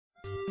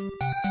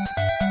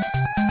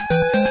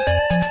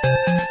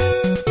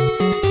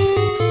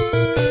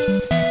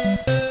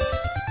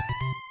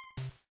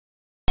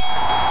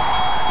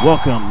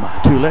Welcome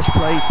to Let's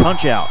Play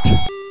Punch-Out!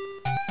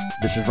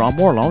 This is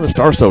Ronmower along with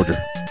the Starsoldier.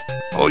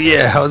 Oh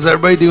yeah, how's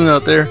everybody doing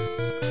out there?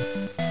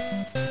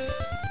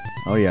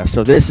 Oh yeah,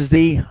 so this is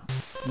the...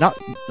 Not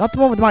the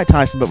one with Mike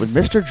Tyson, but with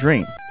Mr.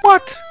 Dream.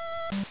 What?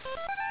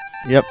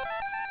 Yep.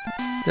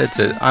 That's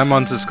it. I'm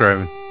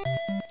unsubscribing.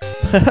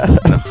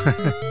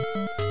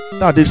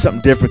 No. I'll do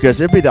something different, because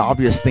it'd be the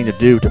obvious thing to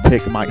do to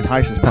pick Mike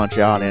Tyson's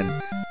Punch-Out, and...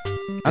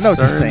 I know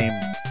it's the same.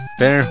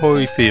 Ben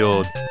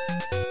Holyfield.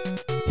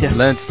 Yeah.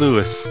 Lance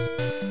Lewis.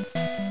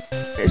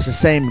 It's the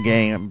same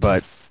game,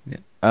 but...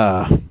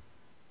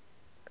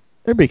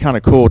 it'd be kind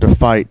of cool to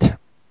fight...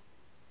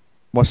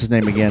 What's his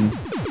name again?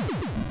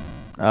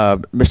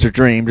 Mr.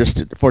 Dream,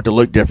 just for it to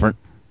look different.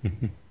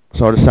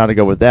 So I decided to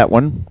go with that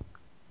one.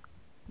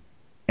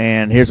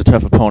 And here's a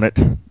tough opponent,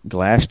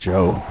 Glass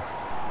Joe.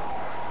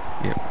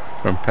 Yep,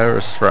 from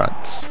Paris,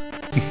 France.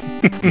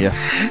 Yeah.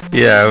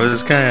 Yeah, it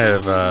was kind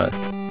of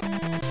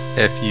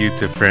FU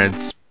to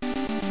France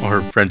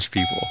or French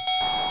people.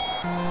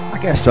 I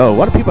guess so.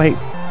 Why do people hate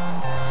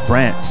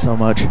France so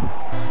much?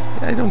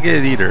 I don't get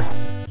it either.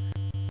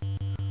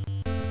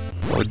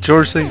 Well,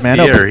 George St.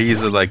 Pierre,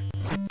 he's like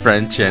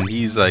French and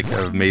he's like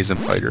an amazing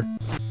fighter.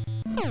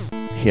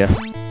 Yeah.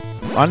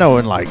 I know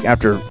in like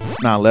after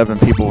 9/11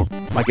 people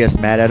I guess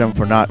mad at him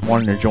for not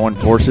wanting to join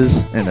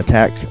forces and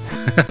attack.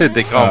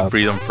 They call him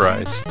Freedom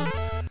Fries.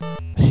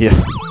 Yeah.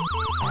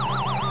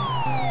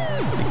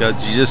 Because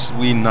je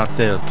suis not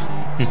dead.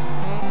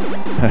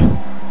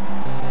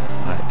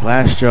 Alright,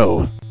 Glass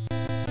Joe.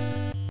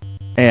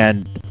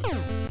 And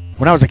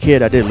when I was a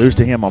kid I did lose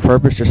to him on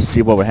purpose just to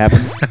see what would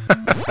happen.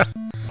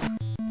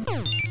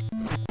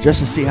 Just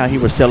to see how he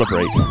would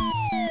celebrate.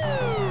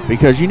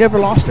 Because you never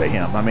lost to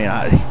him. I mean,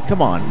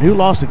 come on. Who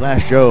lost to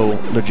Glass Joe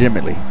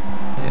legitimately?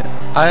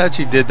 Yeah. I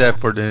actually did that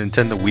for the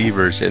Nintendo Wii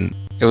version.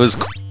 It was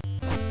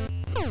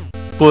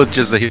cool.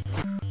 Just like,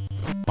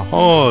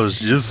 oh,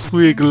 je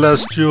suis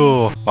Glass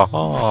Joe.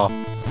 Haha.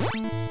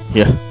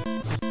 Yeah.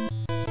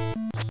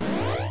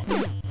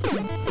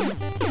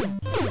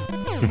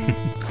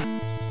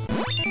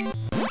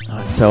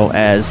 So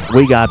as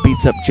We Guy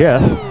beats up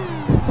Jeff.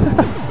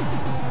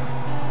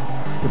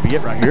 Could be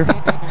it right here.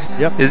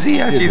 Yep. Is he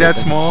actually that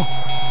small?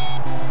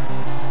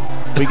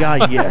 We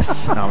Guy,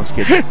 yes. No, I was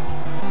kidding.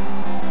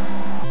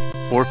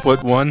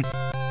 4'1".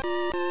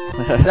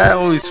 That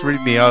always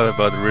freaked me out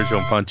about the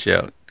original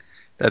Punch-Out.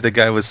 That the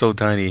guy was so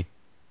tiny.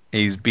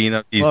 He's beating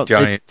up these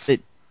giants.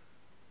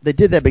 They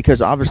did that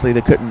because obviously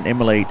they couldn't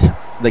emulate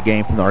the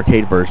game from the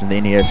arcade version. The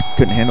NES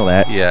couldn't handle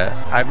that. Yeah.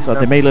 So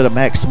they made Little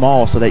Max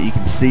small so that you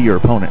can see your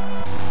opponent.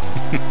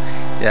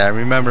 Yeah, I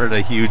remember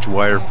the huge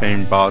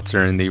wireframe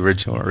boxer in the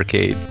original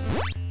arcade.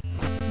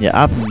 Yeah,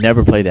 I've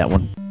never played that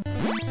one.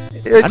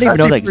 It's I didn't even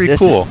know that existed.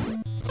 Cool.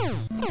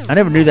 I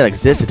never knew that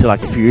existed until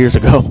like a few years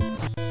ago.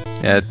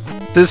 Yeah,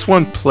 this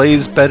one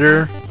plays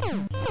better,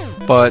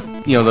 but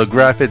you know the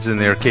graphics in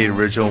the arcade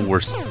original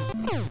were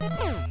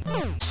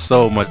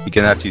so much. You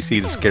can actually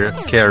see the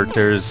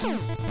characters,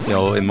 you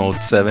know, in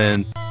mode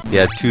 7. You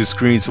had 2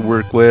 screens to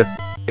work with.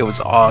 It was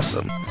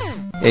awesome,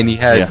 and you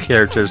had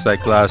characters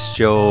like Glass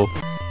Joe,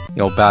 you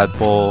know, Bad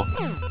Bull,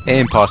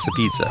 and Pasta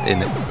Pizza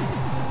in it.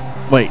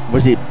 Wait,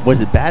 was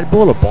it Bad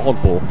Bull or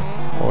Bald Bull?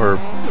 Or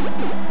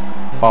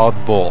Bald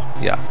Bull,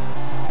 yeah.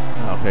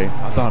 Okay,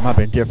 I thought it might have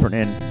been different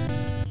in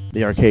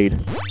the arcade.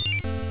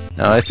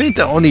 I think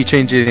the only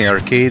change in the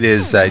arcade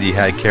is that you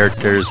had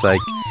characters like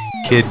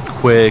Kid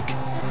Quick,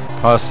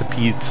 Pasta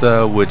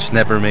Pizza, which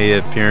never made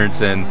an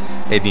appearance in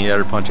any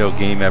other Punch-Out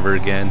game ever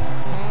again,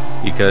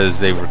 because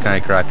they were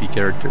kind of crappy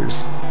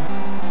characters.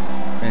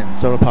 And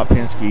Soda Pop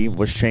Pinsky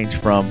was changed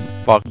from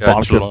vodka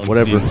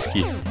whatever.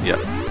 Yeah.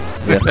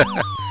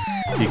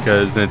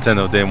 Because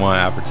Nintendo didn't want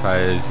to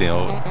advertise, you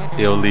know,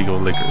 illegal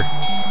liquor.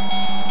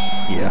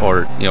 Yeah.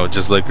 Or, you know,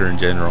 just liquor in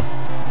general.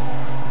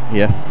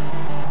 Yeah.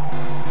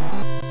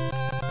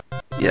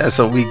 Yeah,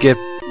 so we get,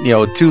 you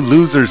know, 2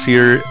 losers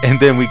here, and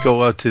then we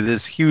go up to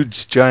this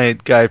huge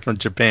giant guy from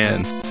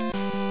Japan.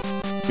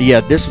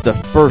 Yeah, this is the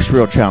first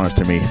real challenge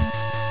to me.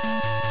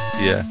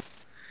 Yeah.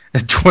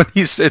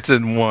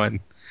 26-1.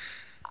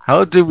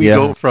 How did we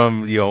go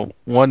from, you know,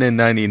 1 in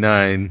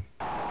 99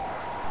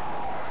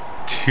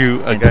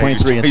 to a guy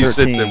who's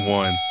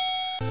 26-1?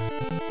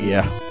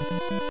 Yeah.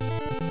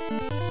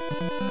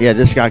 Yeah,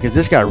 because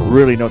this guy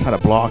really knows how to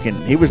block, and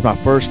he was my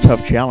first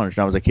tough challenge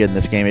when I was a kid in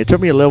this game. It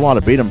took me a little while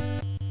to beat him.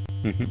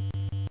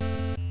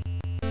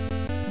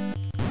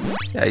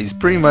 Yeah, he's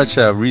pretty much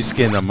a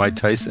reskin of Mike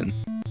Tyson.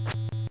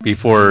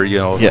 Before, you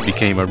know, he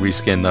became a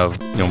reskin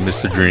of, you know,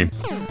 Mr. Dream.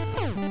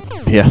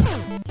 Yeah.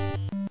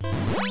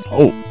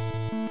 Oh.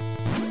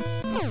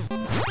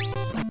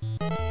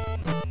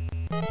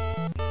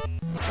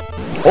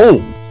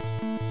 Oh!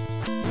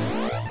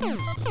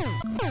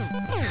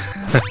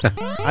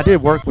 I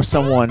did work with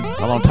someone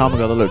a long time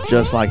ago that looked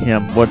just like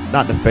him. Well,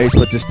 not the face,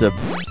 but just the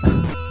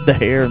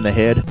hair and the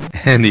head.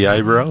 And the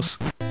eyebrows?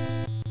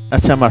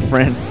 That's how my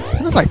friend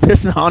Sounds like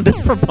Piston Honda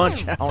from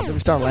Punch-Out! Then we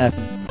start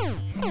laughing.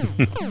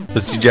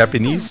 Was he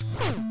Japanese?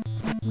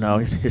 No,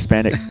 he's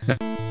Hispanic.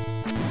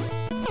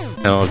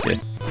 Oh, okay.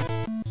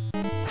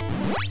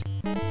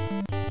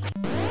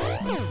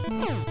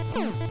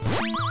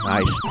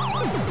 Nice.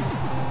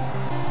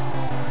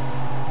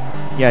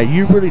 Yeah,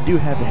 you really do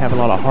have to have a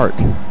lot of heart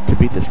to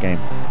beat this game.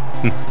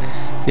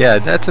 Yeah,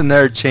 that's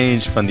another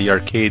change from the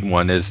arcade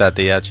one, is that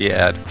they actually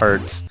add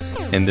hearts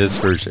in this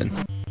version.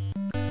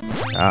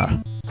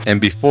 Ah. And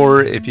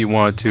before, if you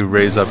wanted to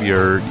raise up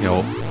your,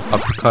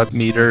 uppercut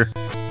meter,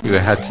 you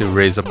had to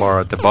raise a bar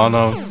at the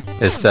bottom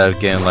instead of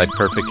getting like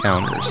perfect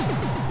counters.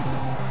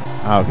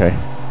 Ah, okay.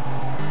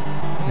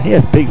 He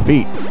has big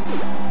feet.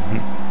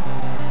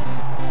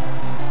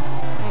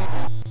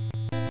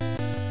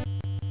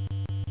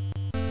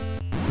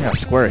 Yeah,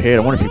 square head. I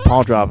wonder if you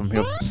paw drop him,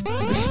 he'll just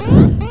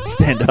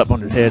stand up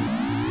on his head.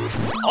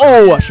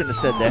 Oh, I shouldn't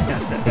have said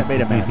that. That made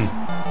him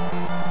mad.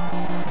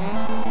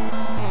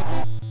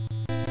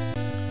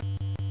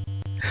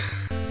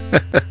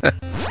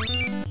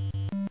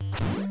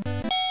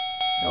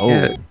 Oh.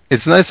 Yeah,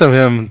 it's nice of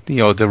him,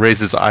 to raise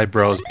his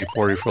eyebrows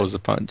before he throws a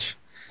punch.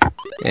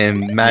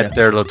 And Matt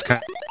there looks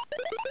kind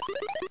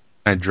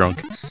of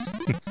drunk.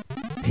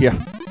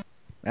 Yeah.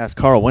 As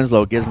Carl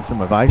Winslow gives him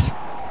some advice.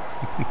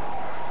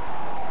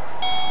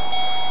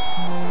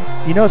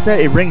 You notice that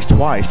it rings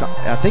twice.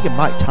 I think in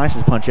Mike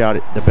Tyson's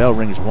Punch-Out, the bell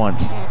rings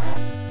once.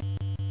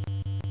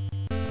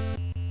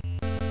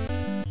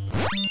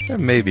 Yeah,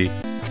 maybe.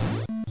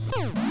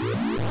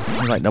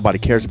 Seems like nobody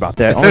cares about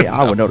that. Only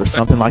I would notice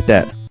something like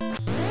that.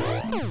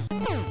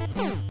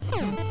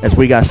 As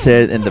we guys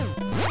said in the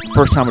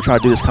first time we tried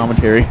to do this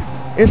commentary,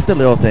 it's the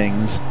little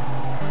things.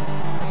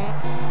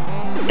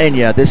 And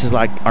yeah, this is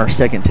like our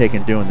second take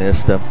in doing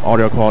this. The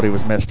audio quality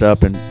was messed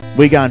up, and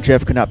we guy and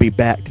Jeff could not be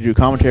back to do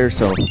commentary,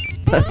 so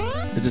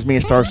it's just me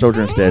and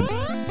Starsoldier instead.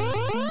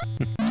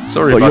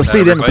 Sorry but about you'll that,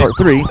 see them in part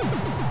 3.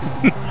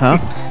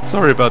 Huh?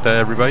 Sorry about that,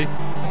 everybody.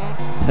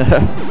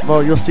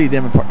 Well, you'll see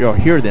them you'll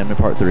hear them in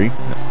part 3.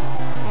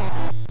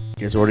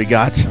 He's already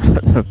got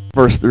the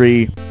first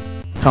 3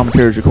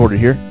 commentaries recorded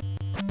here.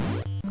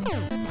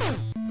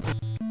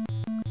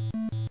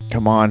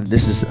 Come on,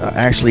 this is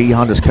actually E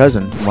Honda's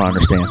cousin, from what I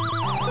understand.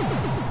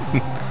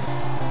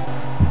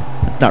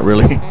 Not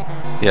really.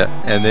 Yeah,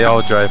 and they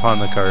all drive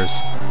Honda cars.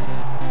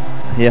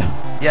 Yeah.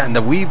 Yeah, in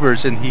the Wii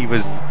version, he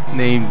was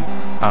named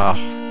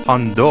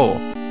Hondo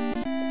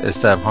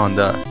instead of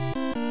Honda.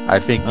 I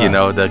think,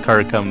 the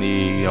car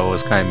company,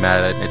 was kind of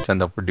mad at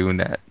Nintendo for doing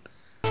that.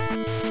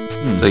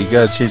 So you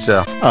gotta change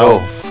that.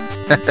 Oh.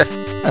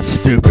 That's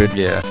stupid.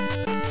 Yeah.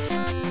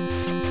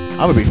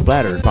 I would be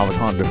flattered if I was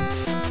Honda.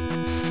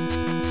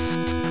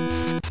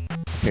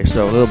 Okay,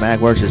 so Little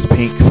Magware's is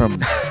pink from...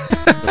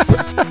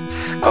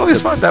 I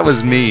always thought that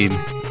was mean.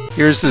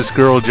 Here's this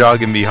girl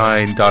jogging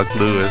behind Doc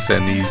Lewis,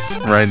 and he's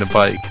riding a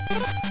bike.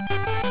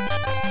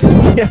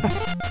 Yeah.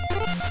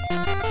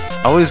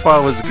 I always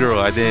thought it was a girl.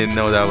 I didn't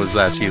know that was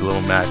actually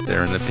Little Matt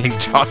there in the pink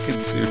jogging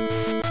suit.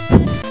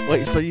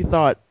 Wait, so you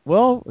thought,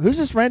 well, who's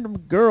this random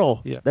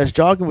girl that's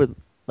jogging with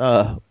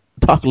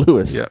Doc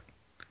Lewis? Yeah.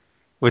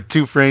 With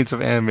 2 frames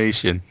of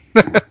animation.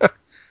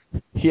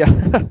 Yeah.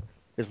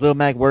 His Little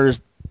Mac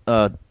wears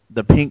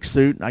the pink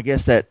suit, I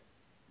guess that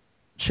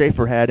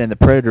Schaefer had in the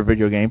Predator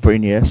video game for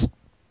NES.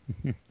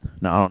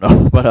 No, I don't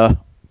know. But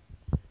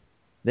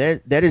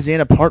that is the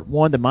end of part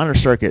 1, the minor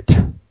circuit.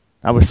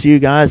 I will see you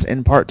guys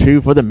in part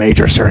 2 for the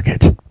major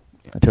circuit.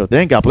 Until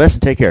then, God bless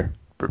and take care.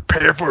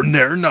 Prepare for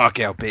another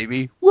knockout,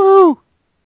 baby. Woo!